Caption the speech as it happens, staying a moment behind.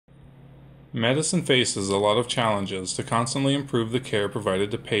Medicine faces a lot of challenges to constantly improve the care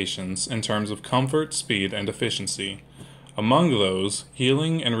provided to patients in terms of comfort, speed, and efficiency. Among those,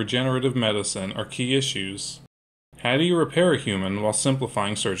 healing and regenerative medicine are key issues. How do you repair a human while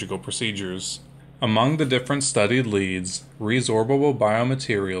simplifying surgical procedures? Among the different studied leads, resorbable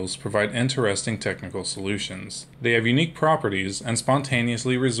biomaterials provide interesting technical solutions. They have unique properties and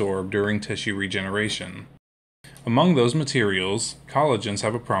spontaneously resorb during tissue regeneration. Among those materials, collagens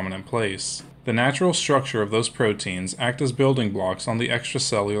have a prominent place. The natural structure of those proteins act as building blocks on the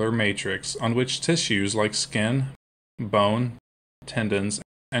extracellular matrix on which tissues like skin, bone, tendons,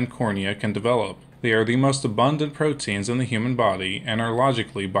 and cornea can develop. They are the most abundant proteins in the human body and are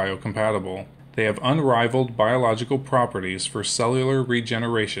logically biocompatible. They have unrivaled biological properties for cellular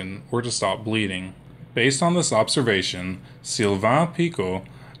regeneration or to stop bleeding. Based on this observation, Sylvain Picot,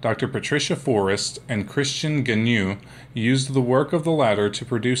 Dr. Patricia Forrest, and Christian Gagnou used the work of the latter to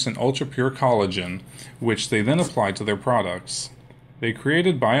produce an ultra-pure collagen, which they then applied to their products. They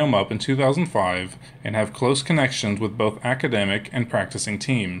created Biom'up in 2005 and have close connections with both academic and practicing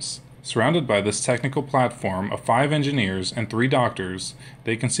teams. Surrounded by this technical platform of 5 engineers and 3 doctors,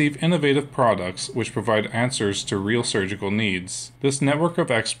 they conceive innovative products which provide answers to real surgical needs. This network of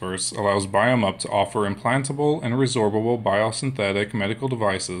experts allows Biom'up to offer implantable and resorbable biosynthetic medical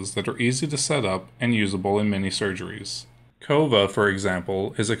devices that are easy to set up and usable in many surgeries. COVA, for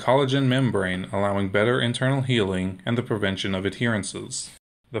example, is a collagen membrane allowing better internal healing and the prevention of adherences.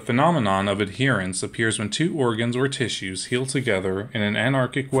 The phenomenon of adherence appears when 2 organs or tissues heal together in an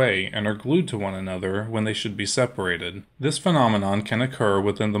anarchic way and are glued to one another when they should be separated. This phenomenon can occur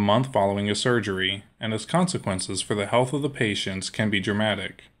within the month following a surgery, and its consequences for the health of the patients can be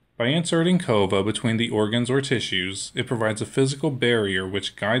dramatic. By inserting COVA between the organs or tissues, it provides a physical barrier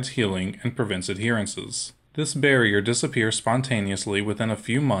which guides healing and prevents adherences. This barrier disappears spontaneously within a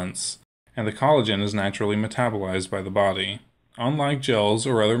few months, and the collagen is naturally metabolized by the body. Unlike gels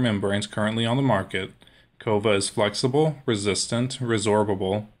or other membranes currently on the market, COVA is flexible, resistant,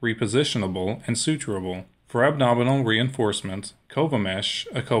 resorbable, repositionable, and suturable. For abdominal reinforcement, COVA Mesh,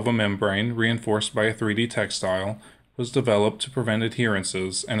 a COVA membrane reinforced by a 3D textile, was developed to prevent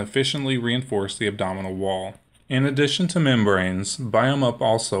adherences and efficiently reinforce the abdominal wall. In addition to membranes, Biom'up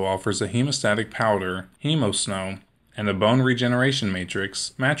also offers a hemostatic powder, HemoSnow, and a bone regeneration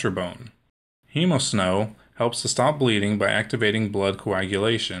matrix, Matribone. HemoSnow helps to stop bleeding by activating blood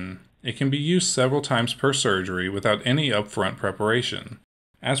coagulation. It can be used several times per surgery without any upfront preparation.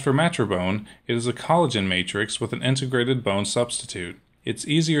 As for Matribone, it is a collagen matrix with an integrated bone substitute. It's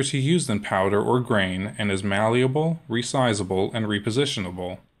easier to use than powder or grain and is malleable, resizable, and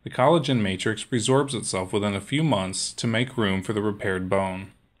repositionable. The collagen matrix resorbs itself within a few months to make room for the repaired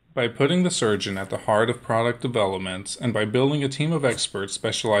bone. By putting the surgeon at the heart of product development and by building a team of experts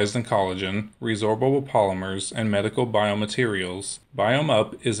specialized in collagen, resorbable polymers, and medical biomaterials,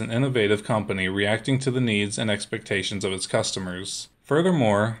 Biom'up is an innovative company reacting to the needs and expectations of its customers.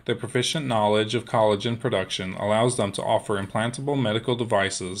 Furthermore, their proficient knowledge of collagen production allows them to offer implantable medical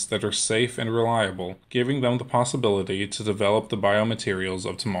devices that are safe and reliable, giving them the possibility to develop the biomaterials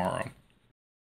of tomorrow.